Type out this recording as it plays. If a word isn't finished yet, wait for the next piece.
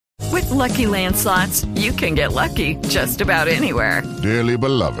Lucky Land Slots, you can get lucky just about anywhere. Dearly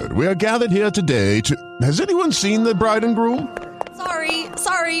beloved, we are gathered here today to... Has anyone seen the bride and groom?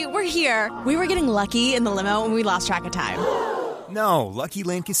 Sorry, we're here. We were getting lucky in the limo and we lost track of time. No, Lucky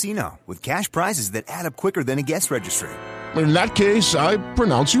Land Casino, with cash prizes that add up quicker than a guest registry. In that case, I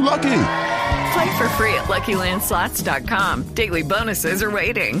pronounce you lucky. Play for free at LuckyLandSlots.com. Daily bonuses are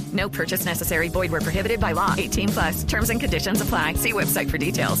waiting. No purchase necessary. Void where prohibited by law. 18+. Terms and conditions apply. See website for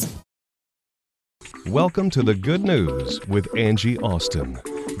details. Welcome to the Good News with Angie Austin.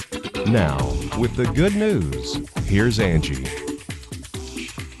 Now, with the good news, here's Angie.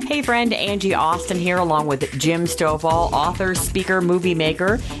 Hey friend, Angie Austin here along with Jim Stovall, author, speaker, movie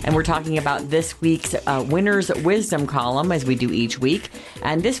maker, and we're talking about this week's Winner's Wisdom column as we do each week.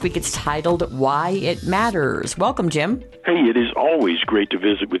 And this week it's titled Why It Matters. Welcome, Jim. Hey, it is always great to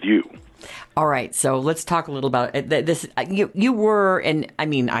visit with you. All right, so let's talk a little about this. You were, and I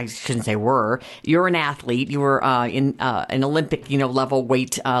mean, I shouldn't say were. You're an athlete. You were in an Olympic, level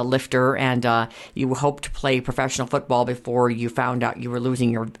weight lifter, and you hoped to play professional football before you found out you were losing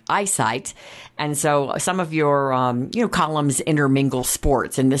your eyesight. And so, some of your columns intermingle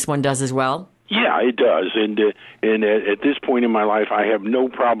sports, and this one does as well. Yeah, it does, and at this point in my life, I have no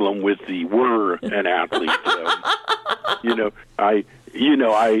problem with the were an athlete.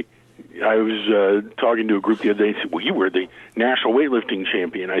 I was talking to a group the other day and said, well, you were the national weightlifting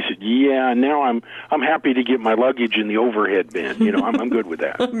champion. I said, yeah, now I'm happy to get my luggage in the overhead bin. I'm good with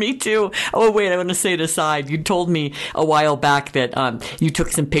that. Me too. Oh, wait, I want to say it aside. You told me a while back that you took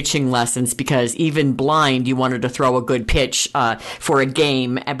some pitching lessons because even blind, you wanted to throw a good pitch for a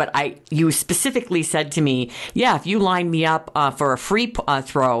game. But you specifically said to me, yeah, if you line me up for a free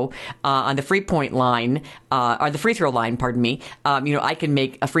throw on the free point line, or the free throw line, pardon me, I can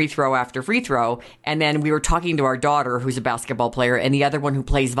make a free throw after free throw. And then we were talking to our daughter, who's a basketball player, and the other one who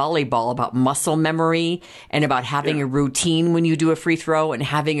plays volleyball, about muscle memory and about having a routine when you do a free throw and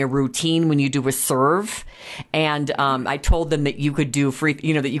having a routine when you do a serve. And I told them that you could do that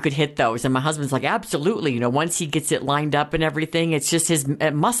you could hit those. And my husband's like, absolutely. Once he gets it lined up and everything, it's just his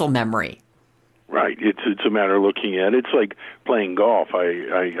muscle memory. Right. It's a matter of looking at it. It's like playing golf.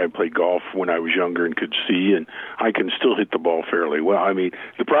 I played golf when I was younger and could see, and I can still hit the ball fairly well. I mean,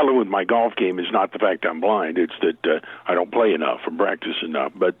 the problem with my golf game is not the fact I'm blind. It's that I don't play enough and practice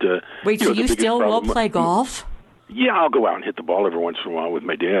enough. But wait, so you still will play golf? Yeah, I'll go out and hit the ball every once in a while with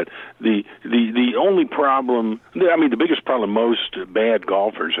my dad. The only problem, the biggest problem most bad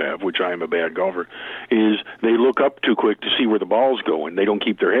golfers have, which I am a bad golfer, is they look up too quick to see where the ball's going. They don't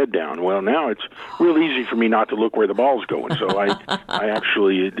keep their head down. Well, now it's real easy for me not to look where the ball's going. So I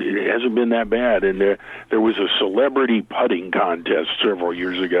actually, it hasn't been that bad. And there was a celebrity putting contest several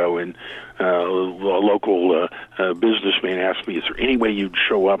years ago, and a local businessman asked me, is there any way you'd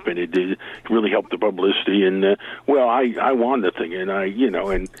show up? And it did really help the publicity. And, I won the thing. And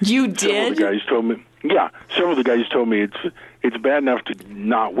and you did? Several of the guys told me it's bad enough to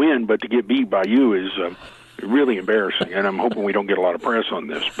not win, but to get beat by you is really embarrassing. And I'm hoping we don't get a lot of press on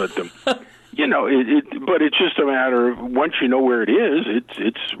this. But, but it's just a matter of once you know where it is,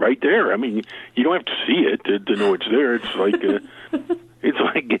 it's right there. I mean, you don't have to see it to know it's there. It's like... It's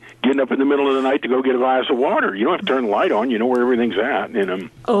like getting up in the middle of the night to go get a glass of water. You don't have to turn the light on. You know where everything's at.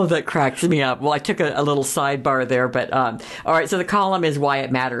 Oh, that cracks me up. Well, I took a little sidebar there. But all right, so the column is Why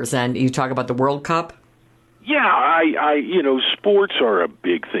It Matters. And you talk about the World Cup? Yeah, sports are a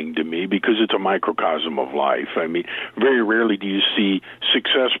big thing to me because it's a microcosm of life. I mean, very rarely do you see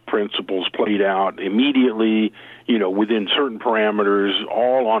success principles played out immediately, within certain parameters,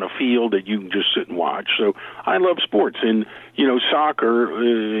 all on a field that you can just sit and watch. So I love sports. And, soccer,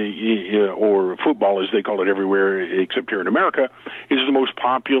 or football, as they call it everywhere except here in America, is the most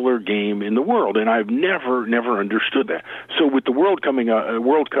popular game in the world. And I've never understood that. So with the World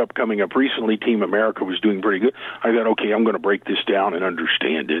Cup coming up recently, Team America was doing pretty good. I thought, okay, I'm going to break this down and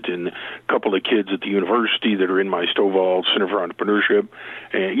understand it. And a couple of kids at the university that are in my Stovall Center for Entrepreneurship,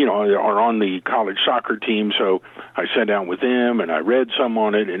 are on the college soccer team. So I sat down with them and I read some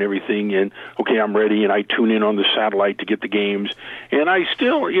on it and everything. And okay, I'm ready. And I tune in on the satellite to get the games. And I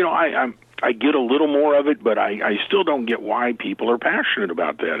still, I get a little more of it, but I still don't get why people are passionate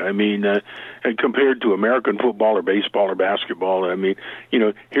about that. I mean, compared to American football or baseball or basketball, I mean,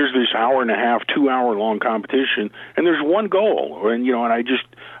 here's this hour and a half, 2 hour long competition, and there's one goal, and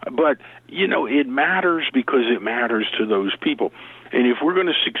it matters because it matters to those people. And if we're going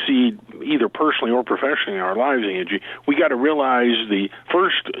to succeed either personally or professionally in our lives, Angie, we got to realize the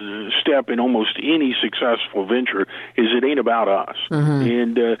first step in almost any successful venture is it ain't about us.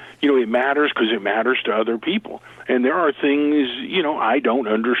 And, it matters because it matters to other people. And there are things, I don't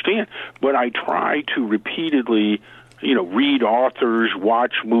understand. But I try to repeatedly, read authors,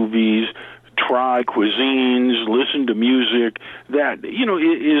 watch movies, try cuisines, listen to music that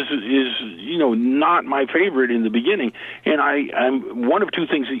is not my favorite in the beginning, and I'm one of two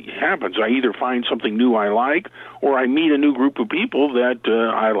things that happens. I either find something new I like, or I meet a new group of people that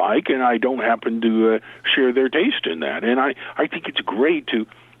I like, and I don't happen to share their taste in that. And I think it's great to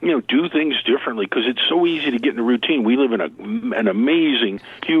do things differently because it's so easy to get in a routine. We live in an amazing,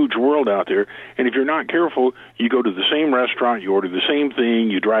 huge world out there, and if you're not careful, you go to the same restaurant, you order the same thing,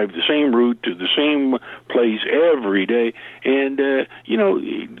 you drive the same route to the same place every day, and,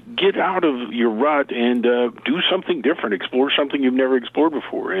 get out of your rut and do something different, explore something you've never explored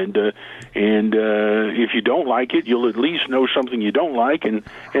before. And if you don't like it, you'll at least know something you don't like and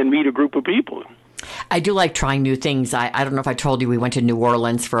meet a group of people. I do like trying new things. I don't know if I told you, we went to New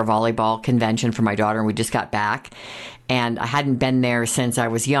Orleans for a volleyball convention for my daughter, and we just got back. And I hadn't been there since I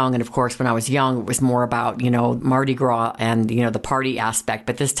was young. And of course, when I was young, it was more about, Mardi Gras and, the party aspect.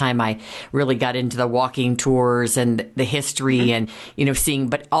 But this time I really got into the walking tours and the history and, seeing,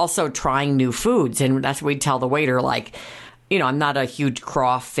 but also trying new foods. And that's what we'd tell the waiter, like, I'm not a huge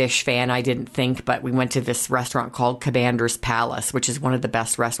crawfish fan, I didn't think, but we went to this restaurant called Commander's Palace, which is one of the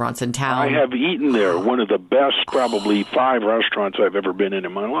best restaurants in town. I have eaten there. One of the best, probably 5 restaurants I've ever been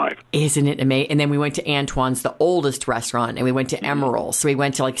in my life. Isn't it amazing? And then we went to Antoine's, the oldest restaurant, and we went to Emerald. So we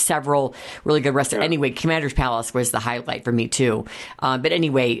went to several really good restaurants. Yeah. Anyway, Commander's Palace was the highlight for me too. But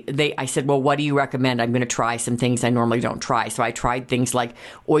anyway, I said, well, what do you recommend? I'm going to try some things I normally don't try. So I tried things like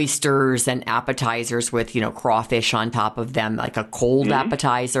oysters and appetizers with, crawfish on top of them, like a cold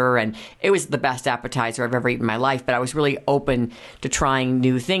appetizer, and it was the best appetizer I've ever eaten in my life. But I was really open to trying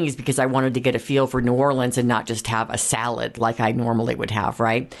new things because I wanted to get a feel for New Orleans and not just have a salad like I normally would have,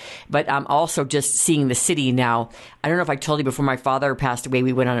 right? But also just seeing the city now. I don't know if I told you, before my father passed away,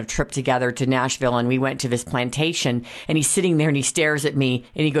 we went on a trip together to Nashville, and we went to this plantation, and he's sitting there and he stares at me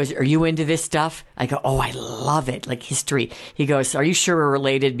and he goes, "Are you into this stuff?" I go, "Oh, I love it, like history." He goes, "Are you sure we're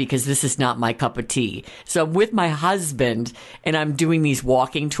related? Because this is not my cup of tea." So I'm with my husband and I'm doing these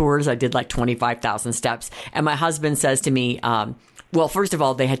walking tours. I did like 25,000 steps. And my husband says to me, well, first of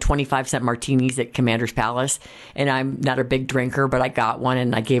all, they had 25-cent martinis at Commander's Palace, and I'm not a big drinker, but I got one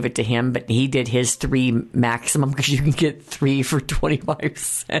and I gave it to him, but he did his 3 maximum because you can get 3 for 25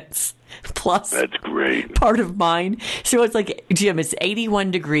 cents. Plus, that's great. Part of mine. So it's like, Jim, it's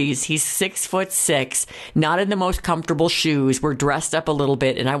 81 degrees. He's 6'6", not in the most comfortable shoes. We're dressed up a little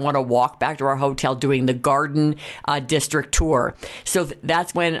bit, and I want to walk back to our hotel doing the Garden District tour. So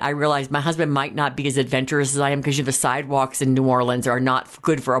that's when I realized my husband might not be as adventurous as I am, because the sidewalks in New Orleans are not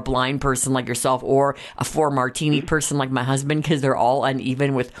good for a blind person like yourself or a 4-martini person like my husband, because they're all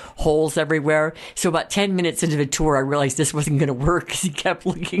uneven with holes everywhere. So about 10 minutes into the tour, I realized this wasn't going to work because he kept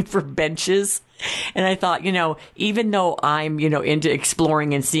looking for benches. And I thought, even though I'm, into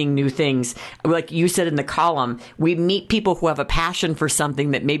exploring and seeing new things, like you said in the column, we meet people who have a passion for something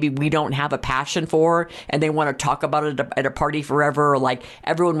that maybe we don't have a passion for, and they want to talk about it at a party forever. Like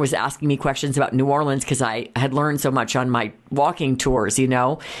everyone was asking me questions about New Orleans because I had learned so much on my walking tours,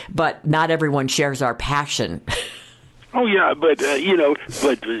 but not everyone shares our passion. Oh, yeah, but exploring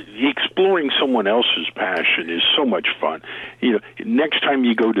someone else's passion is so much fun. Next time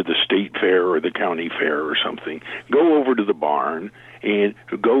you go to the state fair or the county fair or something, go over to the barn and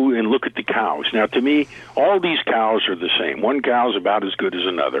go and look at the cows. Now, to me, all these cows are the same. One cow's about as good as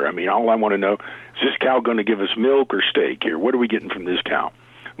another. I mean, all I want to know, is this cow going to give us milk or steak here? What are we getting from this cow?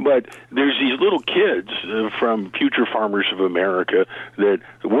 But there's these little kids from Future Farmers of America that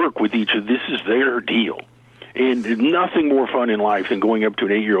work with each of this is their deal. And nothing more fun in life than going up to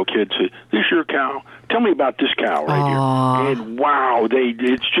an 8-year-old kid and say, "This your cow? Tell me about this cow right here." And wow,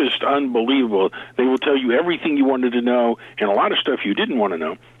 it's just unbelievable. They will tell you everything you wanted to know and a lot of stuff you didn't want to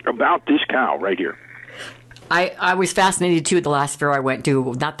know about this cow right here. I was fascinated too at the last fair I went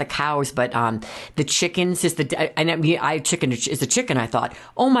to, not the cows, but the chickens. Chicken is a chicken. I thought,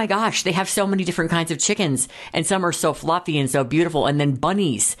 oh my gosh, they have so many different kinds of chickens, and some are so fluffy and so beautiful. And then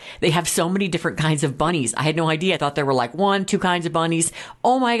bunnies, they have so many different kinds of bunnies. I had no idea. I thought there were like 1-2 kinds of bunnies.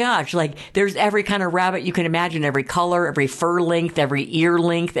 Oh my gosh, like there's every kind of rabbit you can imagine, every color, every fur length, every ear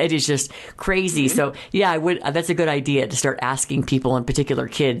length. It is just crazy. Mm-hmm. So yeah, I would. That's a good idea to start asking people, in particular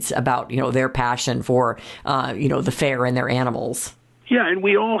kids, about their passion for the fair and their animals. Yeah, and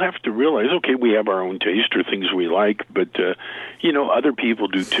we all have to realize, okay, we have our own taste or things we like, but, other people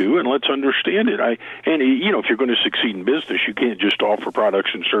do too, and let's understand it. If you're going to succeed in business, you can't just offer products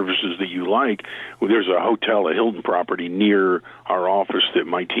and services that you like. Well, there's a hotel, a Hilton property near our office that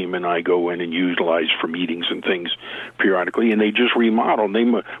my team and I go in and utilize for meetings and things periodically, and they just remodeled. They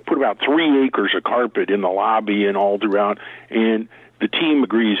put about 3 acres of carpet in the lobby and all throughout, and the team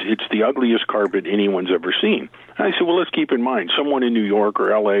agrees it's the ugliest carpet anyone's ever seen. And I said, well, let's keep in mind, someone in New York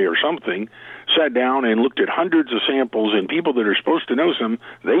or L.A. or something sat down and looked at hundreds of samples, and people that are supposed to know some,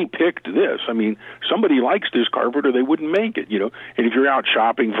 they picked this. I mean, somebody likes this carpet or they wouldn't make it, And if you're out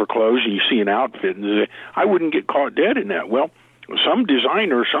shopping for clothes and you see an outfit and say, I wouldn't get caught dead in that. Well, some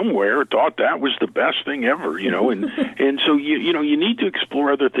designer somewhere thought that was the best thing ever, and so you need to explore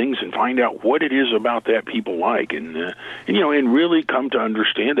other things and find out what it is about that people like, and really come to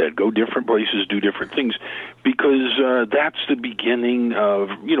understand that. Go different places, do different things, because that's the beginning of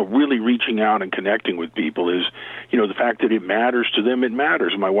really reaching out and connecting with people. Is the fact that it matters to them. It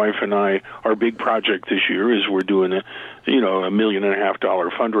matters. My wife and I, our big project this year is we're doing a $1.5 million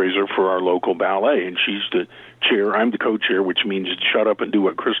fundraiser for our local ballet, and she's the chair. I'm the co-chair, which means shut up and do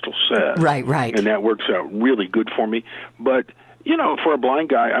what Crystal says. Right. And that works out really good for me. But, for a blind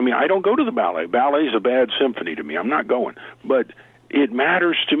guy, I don't go to the ballet. Ballet is a bad symphony to me. I'm not going. But it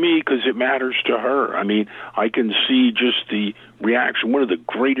matters to me because it matters to her. I can see just the reaction. One of the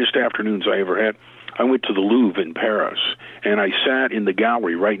greatest afternoons I ever had, I went to the Louvre in Paris, and I sat in the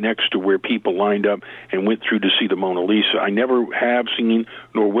gallery right next to where people lined up and went through to see the Mona Lisa. I never have seen,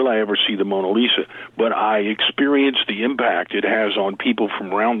 nor will I ever see the Mona Lisa, but I experienced the impact it has on people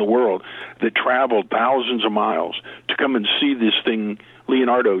from around the world that traveled thousands of miles to come and see this thing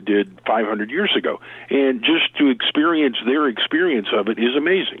Leonardo did 500 years ago. And just to experience their experience of it is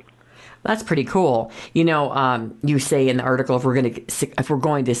amazing. That's pretty cool. You say in the article, if we're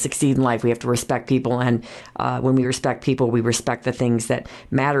going to succeed in life, we have to respect people. And when we respect people, we respect the things that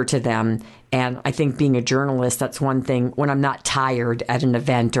matter to them. And I think being a journalist, that's one thing. When I'm not tired at an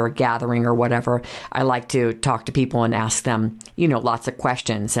event or a gathering or whatever, I like to talk to people and ask them, lots of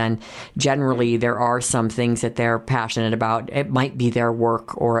questions. And generally, there are some things that they're passionate about. It might be their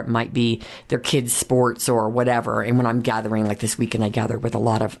work, or it might be their kids' sports or whatever. And when I'm gathering, like this weekend, I gathered with a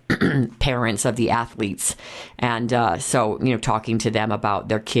lot of parents of the athletes. And so, talking to them about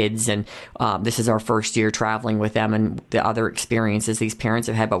their kids. And this is our first year traveling with them and the other experiences these parents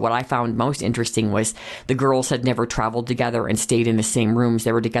have had. But what I found most interesting was the girls had never traveled together and stayed in the same rooms.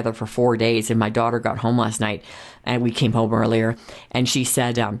 They were together for 4 days, and my daughter got home last night, and we came home earlier, and she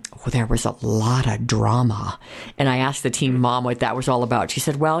said, there was a lot of drama. And I asked the team mom what that was all about. She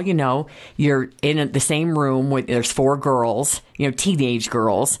said, well, you're in the same room with, there's 4 girls, teenage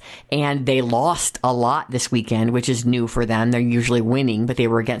girls, and they lost a lot this weekend, which is new for them. They're usually winning, but they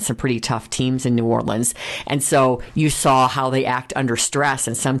were against some pretty tough teams in New Orleans. And so you saw how they act under stress,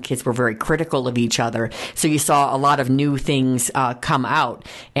 and some kids were very critical of each other. So you saw a lot of new things come out.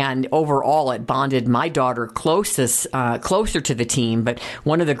 And overall, it bonded my daughter closer to the team. But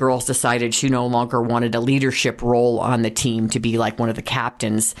one of the girls decided she no longer wanted a leadership role on the team, to be like one of the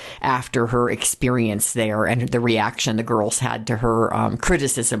captains after her experience there and the reaction the girls had to her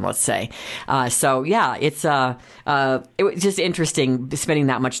criticism, let's say. It was just interesting spending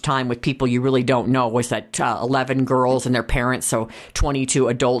that much time with people you really don't know. Was that 11 girls and their parents, so 22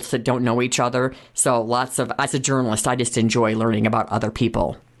 adults that don't know each other. So as a journalist, I just enjoy learning about other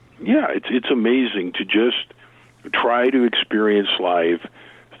people. Yeah, it's amazing to just try to experience life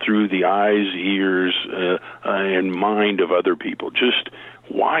through the eyes, ears, and mind of other people. Just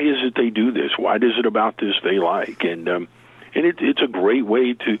why is it they do this? Why is it about this they like? And it's a great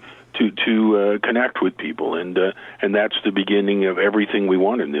way to connect with people, and that's the beginning of everything we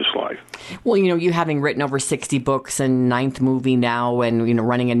want in this life. Well, you having written over 60 books and 9th movie now, and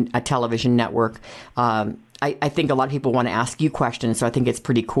running a television network, I think a lot of people want to ask you questions, so I think it's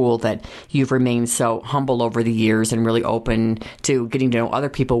pretty cool that you've remained so humble over the years and really open to getting to know other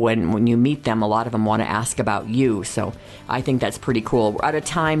people. When you meet them, a lot of them want to ask about you, so I think that's pretty cool. We're out of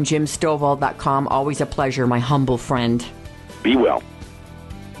time. JimStovall.com. Always a pleasure, my humble friend. Be well.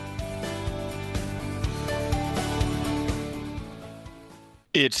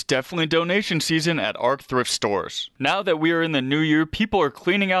 It's definitely donation season at ARC thrift stores. Now that we are in the new year, people are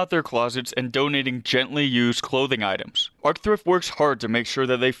cleaning out their closets and donating gently used clothing items. ARC Thrift works hard to make sure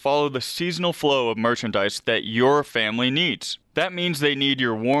that they follow the seasonal flow of merchandise that your family needs. That means they need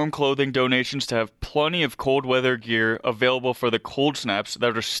your warm clothing donations to have plenty of cold weather gear available for the cold snaps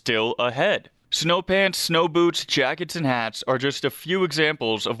that are still ahead. Snow pants, snow boots, jackets, and hats are just a few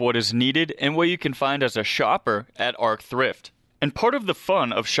examples of what is needed and what you can find as a shopper at ARC Thrift. And part of the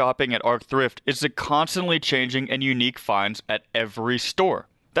fun of shopping at Arc Thrift is the constantly changing and unique finds at every store.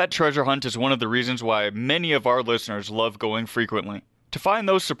 That treasure hunt is one of the reasons why many of our listeners love going frequently. To find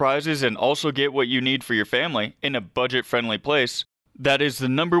those surprises and also get what you need for your family in a budget-friendly place, that is the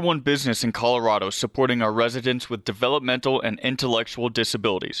 #1 business in Colorado supporting our residents with developmental and intellectual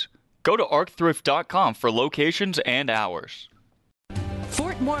disabilities. Go to arcthrift.com for locations and hours.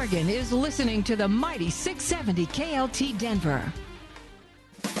 Fort Morgan is listening to the mighty 670 KLT Denver.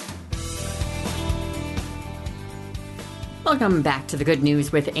 Welcome back to the Good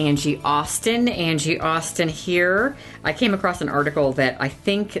News with Angie Austin. Angie Austin here. I came across an article that I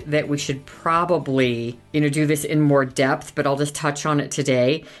think that we should probably, do this in more depth, but I'll just touch on it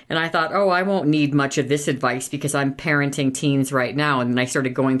today. And I thought, I won't need much of this advice because I'm parenting teens right now. And then I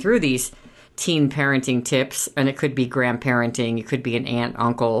started going through these teen parenting tips, and it could be grandparenting, it could be an aunt,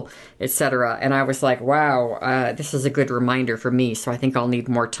 uncle, etc. And I was like, wow, this is a good reminder for me, so I think I'll need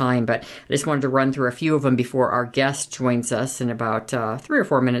more time. But I just wanted to run through a few of them before our guest joins us in about 3 or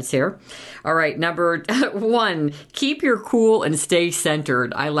 4 minutes here. All right, number 1, keep your cool and stay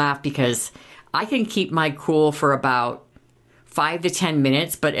centered. I laugh because I can keep my cool for about 5 to 10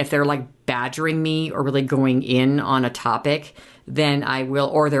 minutes, but if they're like badgering me or really going in on a topic, then I will,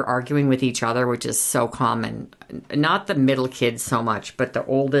 or they're arguing with each other, which is so common. Not the middle kids so much, but the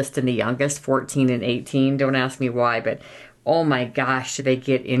oldest and the youngest, 14 and 18. Don't ask me why, but oh my gosh, do they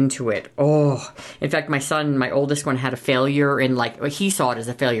get into it. Oh, in fact, my son, my oldest one, had a failure in he saw it as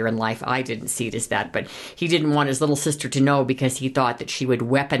a failure in life. I didn't see it as that, but he didn't want his little sister to know because he thought that she would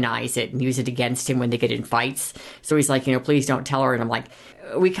weaponize it and use it against him when they get in fights. So he's like, please don't tell her. And I'm like,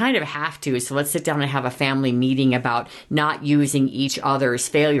 we kind of have to, so let's sit down and have a family meeting about not using each other's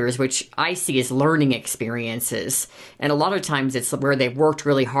failures, which I see as learning experiences. And a lot of times it's where they've worked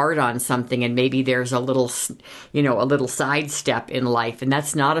really hard on something and maybe there's a little sidestep in life. And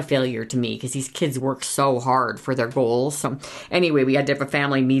that's not a failure to me because these kids work so hard for their goals. So anyway, we had to have a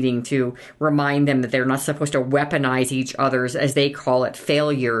family meeting to remind them that they're not supposed to weaponize each other's, as they call it,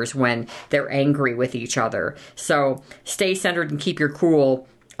 failures when they're angry with each other. So stay centered and keep your cool.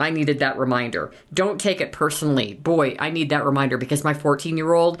 I needed that reminder. Don't take it personally. Boy, I need that reminder because my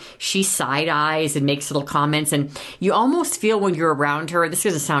 14-year-old, she side eyes and makes little comments, and you almost feel when you're around her, this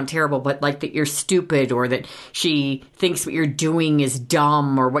doesn't sound terrible, but like that you're stupid or that she thinks what you're doing is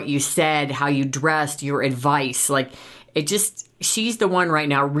dumb or what you said, how you dressed, your advice. She's the one right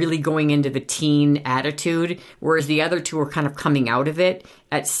now really going into the teen attitude, whereas the other two are kind of coming out of it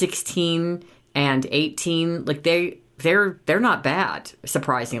at 16 and 18. They're not bad,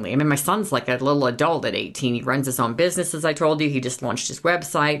 surprisingly. I mean, my son's like a little adult at 18. He runs his own business, as I told you. He just launched his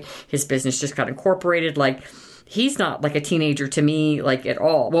website. His business just got incorporated. He's not like a teenager to me, at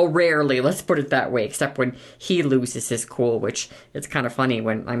all. Well, rarely, let's put it that way, except when he loses his cool, which it's kind of funny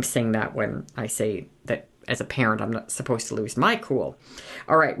when I'm saying that when I say that as a parent, I'm not supposed to lose my cool.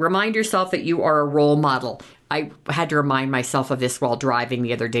 All right, remind yourself that you are a role model. I had to remind myself of this while driving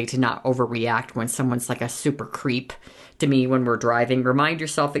the other day to not overreact when someone's like a super creep to me when we're driving. Remind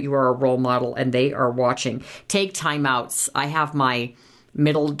yourself that you are a role model and they are watching. Take timeouts. I have my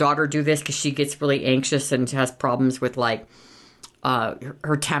middle daughter do this because she gets really anxious and has problems with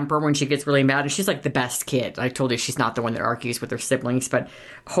her temper when she gets really mad. And she's like the best kid. I told you she's not the one that argues with her siblings, but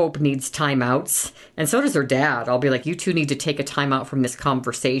Hope needs timeouts. And so does her dad. I'll be like, you two need to take a timeout from this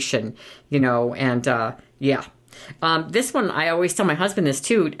conversation, yeah. This one, I always tell my husband this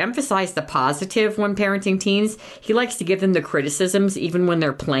too, emphasize the positive when parenting teens. He likes to give them the criticisms even when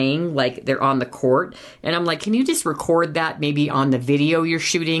they're playing, like they're on the court. And I'm like, can you just record that maybe on the video you're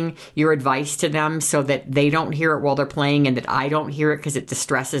shooting, your advice to them so that they don't hear it while they're playing and that I don't hear it because it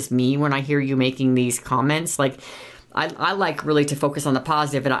distresses me when I hear you making these comments. I like really to focus on the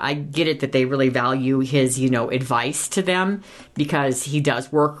positive, and I get it that they really value his, advice to them because he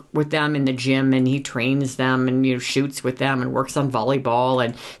does work with them in the gym and he trains them and, shoots with them and works on volleyball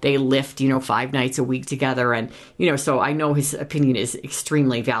and they lift, 5 nights a week together. And, so I know his opinion is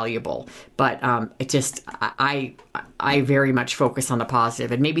extremely valuable, but I very much focus on the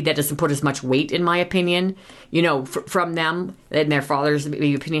positive, and maybe that doesn't put as much weight in my opinion, from them, and their father's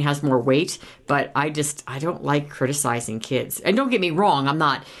opinion has more weight, but I don't like criticizing kids. And don't get me wrong,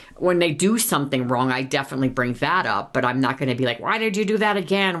 when they do something wrong, I definitely bring that up, but I'm not going to be like, why did you do that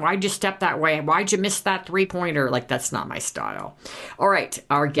again? Why'd you step that way? Why'd you miss that 3-pointer? That's not my style. All right,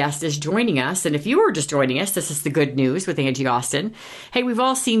 our guest is joining us, and if you are just joining us, this is the Good News with Angie Austin. Hey, we've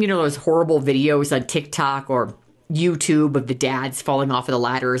all seen, those horrible videos on TikTok or YouTube of the dads falling off of the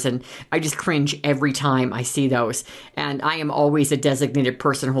ladders, and I just cringe every time I see those. And I am always a designated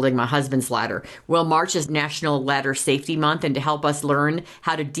person holding my husband's ladder. Well, March is National Ladder Safety Month, and to help us learn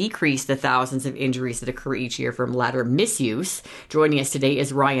how to decrease the thousands of injuries that occur each year from ladder misuse, joining us today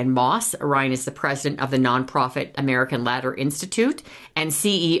is Ryan Moss. Ryan is the president of the nonprofit American Ladder Institute and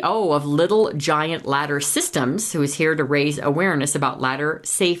CEO of Little Giant Ladder Systems, who is here to raise awareness about ladder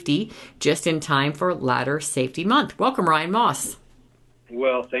safety just in time for Ladder Safety Month. Welcome, Ryan Moss.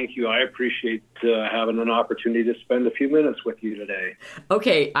 Well, thank you. I appreciate having an opportunity to spend a few minutes with you today.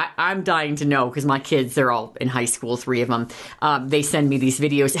 Okay, I'm dying to know, because my kids, they're all in high school, 3 of them. They send me these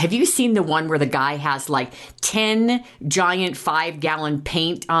videos. Have you seen the one where the guy has like 10 giant 5-gallon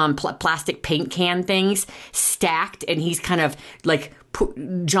paint, plastic paint can things stacked, and he's kind of like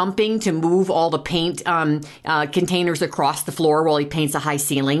jumping to move all the paint containers across the floor while he paints a high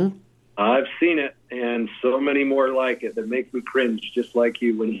ceiling? I've seen it, and so many more like it that make me cringe just like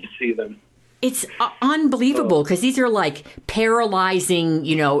you when you see them. It's unbelievable, because these are like paralyzing,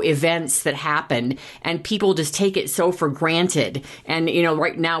 events that happen, and people just take it so for granted. And,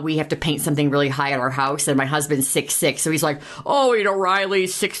 right now we have to paint something really high at our house, and my husband's 6'6", so he's like, oh,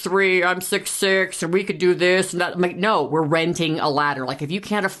 Riley's 6'3", I'm 6'6", and we could do this and that. I'm like, no, we're renting a ladder. Like, if you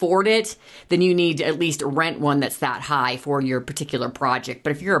can't afford it, then you need to at least rent one that's that high for your particular project. But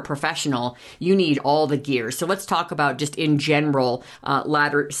if you're a professional, you need all the gear. So let's talk about just in general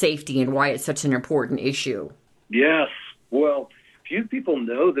ladder safety and why it's such an important issue. Yes. Well, few people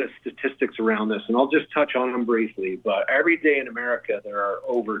know the statistics around this, and I'll just touch on them briefly. But every day in America, there are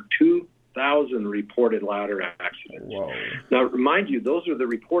over 2,000 reported ladder accidents. Whoa. Now, remind you, those are the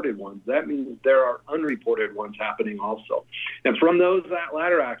reported ones. That means there are unreported ones happening also. And from those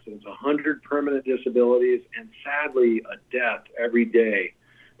ladder accidents, 100 permanent disabilities, and sadly, a death every day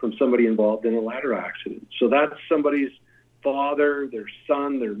from somebody involved in a ladder accident. So that's somebody's father, their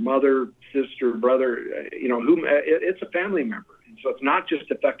son, their mother, sister, brother, it's a family member. And so it's not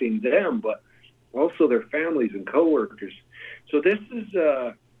just affecting them, but also their families and coworkers. So this is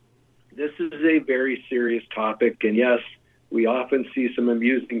a very serious topic. And yes, we often see some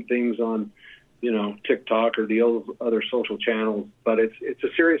amusing things on, TikTok or the other social channels, but it's a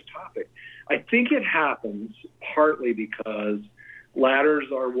serious topic. I think it happens partly because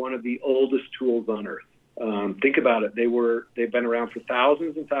ladders are one of the oldest tools on earth. Think about it. They've been around for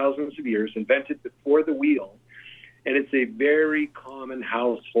thousands and thousands of years, invented before the wheel, and it's a very common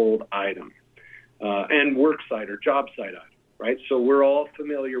household item and work site or job site item, right? So we're all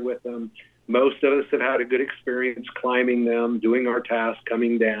familiar with them. Most of us have had a good experience climbing them, doing our tasks,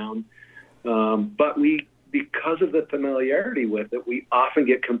 coming down. But because of the familiarity with it, we often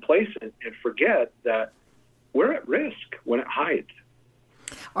get complacent and forget that we're at risk when it hides.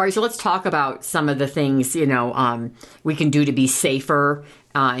 All right, so let's talk about some of the things, we can do to be safer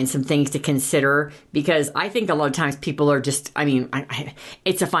and some things to consider, because I think a lot of times people are just,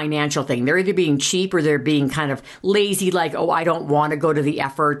 it's a financial thing. They're either being cheap or they're being kind of lazy, like, oh, I don't want to go to the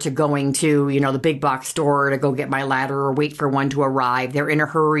effort to going to, the big box store to go get my ladder or wait for one to arrive. They're in a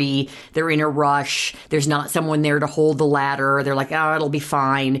hurry. They're in a rush. There's not someone there to hold the ladder. They're like, oh, it'll be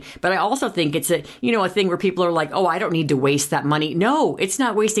fine. But I also think it's a thing where people are like, oh, I don't need to waste that money. No, it's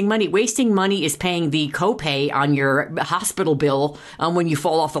not wasting money. Wasting money is paying the copay on your hospital bill when you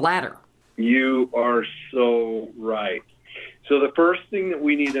fall off the ladder. You are so right. So the first thing that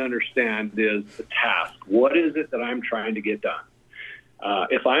we need to understand is the task. What is it that I'm trying to get done?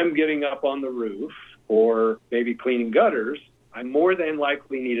 If I'm getting up on the roof or maybe cleaning gutters, I more than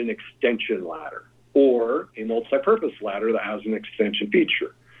likely need an extension ladder or a multi-purpose ladder that has an extension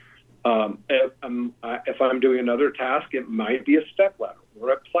feature. If I'm doing another task, it might be a step ladder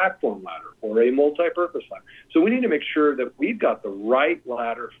or a platform ladder or a multi-purpose ladder. So we need to make sure that we've got the right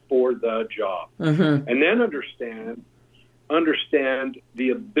ladder for the job. Mm-hmm. And then understand the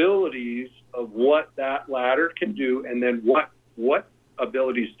abilities of what that ladder can do, and then what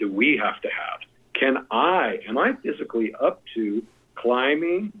abilities do we have to have? Am I physically up to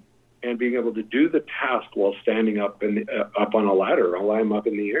climbing and being able to do the task while standing up on a ladder while I'm up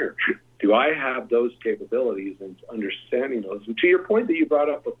in the air? Do I have those capabilities and understanding those? And to your point that you brought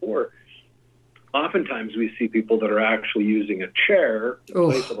up before, oftentimes we see people that are actually using a chair in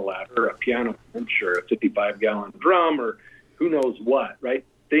place of a ladder, a piano bench, or a 55-gallon drum, or who knows what, right?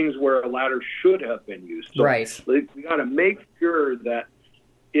 Things where a ladder should have been used. So right. We got to make sure that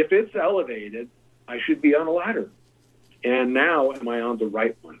if it's elevated, I should be on a ladder. And now, am I on the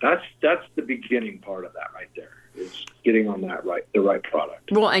right one? That's the beginning part of that right there. Is getting on the right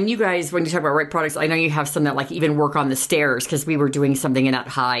product. Well, and you guys, when you talk about right products, I know you have some that like even work on the stairs, because we were doing something in that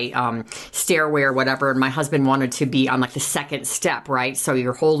high stairway or whatever, and my husband wanted to be on like the second step, right? So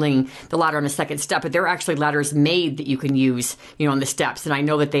you're holding the ladder on the second step, but there are actually ladders made that you can use, on the steps. And I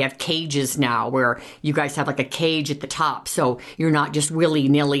know that they have cages now where you guys have like a cage at the top, so you're not just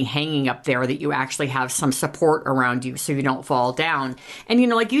willy-nilly hanging up there, that you actually have some support around you so you don't fall down. And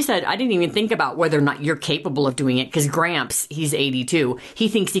like you said, I didn't even think about whether or not you're capable of doing it, because Gramps, he's 82. He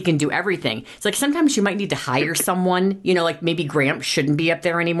thinks he can do everything. It's like sometimes you might need to hire someone, like maybe Gramps shouldn't be up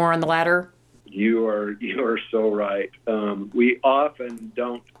there anymore on the ladder. You are so right. We often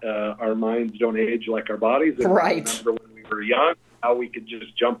don't, our minds don't age like our bodies. And right. I remember when we were young, how we could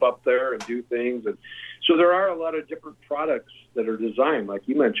just jump up there and do things. And so there are a lot of different products that are designed, like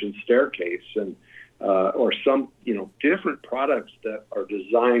you mentioned, staircase, and or some, different products that are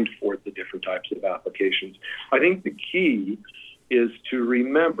designed for the different types of applications. I think the key is to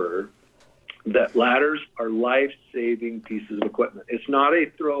remember that ladders are life-saving pieces of equipment. It's not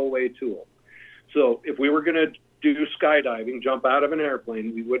a throwaway tool. So if we were going to do skydiving, jump out of an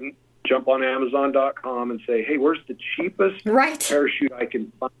airplane, we wouldn't jump on Amazon.com and say, hey, where's the cheapest parachute I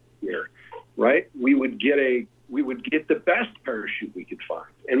can find here, right? We would get the best parachute we could find.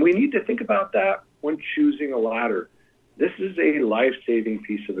 And we need to think about that when choosing a ladder. This is a life-saving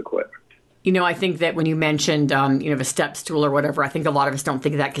piece of equipment. I think that when you mentioned, the step stool or whatever, I think a lot of us don't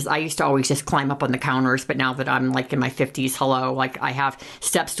think of that, because I used to always just climb up on the counters. But now that I'm like in my 50s, I have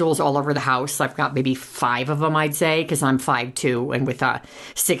step stools all over the house. I've got maybe 5 of them, I'd say, because I'm 5'2", and with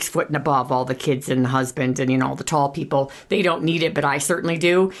 6 foot and above, all the kids and husband and, all the tall people, they don't need it, but I certainly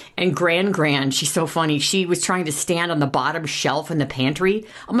do. And Gran, she's so funny. She was trying to stand on the bottom shelf in the pantry.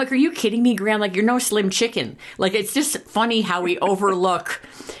 I'm like, are you kidding me, Gran? Like, you're no Slim Chicken. Like, it's just funny how we overlook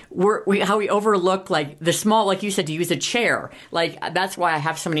like the small, like you said, to use a chair. Like, that's why I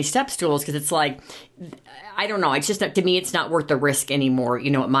have so many step stools, because it's like, I don't know. It's just that to me, it's not worth the risk anymore,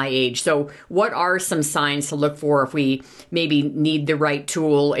 at my age. So what are some signs to look for if we maybe need the right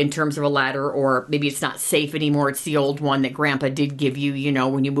tool in terms of a ladder, or maybe it's not safe anymore? It's the old one that Grandpa did give you,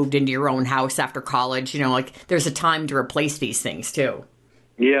 when you moved into your own house after college, like there's a time to replace these things too.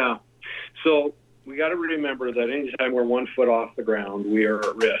 Yeah. So we got to remember that anytime we're 1 foot off the ground, we are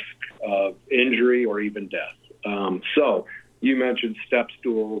at risk of injury or even death. So you mentioned step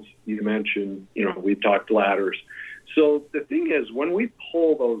stools. You mentioned, we talked ladders. So the thing is, when we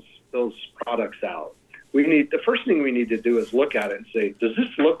pull those products out, the first thing we need to do is look at it and say, does this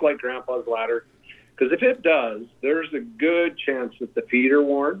look like Grandpa's ladder? Because if it does, there's a good chance that the feet are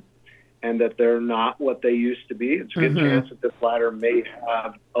worn and that they're not what they used to be. It's a good chance that this ladder may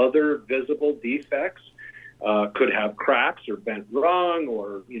have other visible defects, could have cracks or bent rung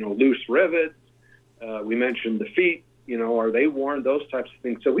or, loose rivets. We mentioned the feet, are they worn, those types of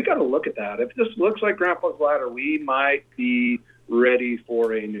things. So we got to look at that. If this looks like Grandpa's ladder, we might be ready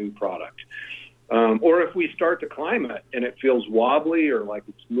for a new product. Or if we start to climb it and it feels wobbly or like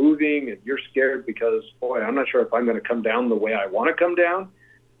it's moving and you're scared because, boy, I'm not sure if I'm going to come down the way I want to come down,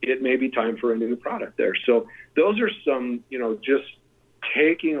 it may be time for a new product there. So those are some, just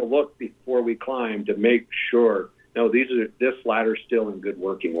taking a look before we climb to make sure, this ladder's still in good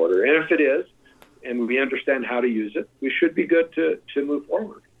working order. And if it is, and we understand how to use it, we should be good to move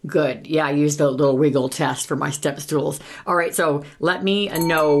forward. Good. Yeah, I used the little wiggle test for my step stools. All right, so let me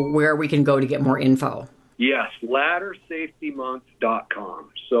know where we can go to get more info. Yes, laddersafetymonth.com.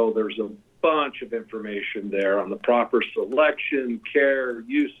 So there's a bunch of information there on the proper selection, care,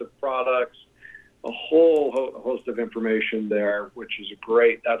 use of products, a whole host of information there, which is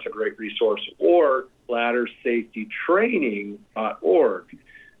that's a great resource. Or laddersafetytraining.org,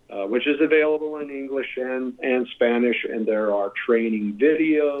 which is available in English and Spanish, and there are training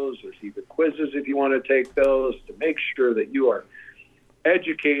videos. There's even quizzes if you want to take those to make sure that you are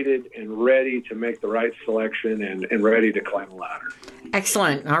educated and ready to make the right selection and ready to climb a ladder.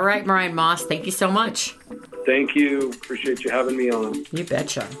 Excellent. All right, Brian Moss, thank you so much. Thank you. Appreciate you having me on. You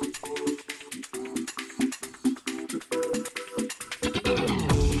betcha.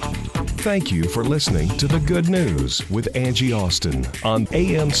 Thank you for listening to The Good News with Angie Austin on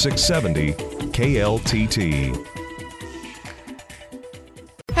AM 670 KLTT.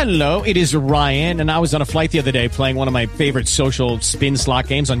 Hello, it is Ryan, and I was on a flight the other day playing one of my favorite social spin slot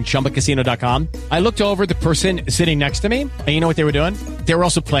games on ChumbaCasino.com. I looked over at the person sitting next to me, and you know what they were doing? They were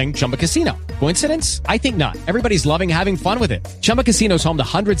also playing Chumba Casino. Coincidence? I think not. Everybody's loving having fun with it. Chumba Casino is home to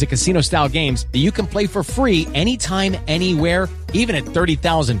hundreds of casino-style games that you can play for free anytime, anywhere, even at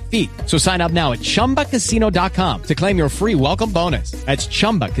 30,000 feet. So sign up now at ChumbaCasino.com to claim your free welcome bonus. That's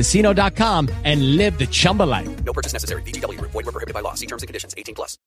ChumbaCasino.com and live the Chumba life. No purchase necessary. VGW. Void where prohibited by law. See terms and conditions. 18+.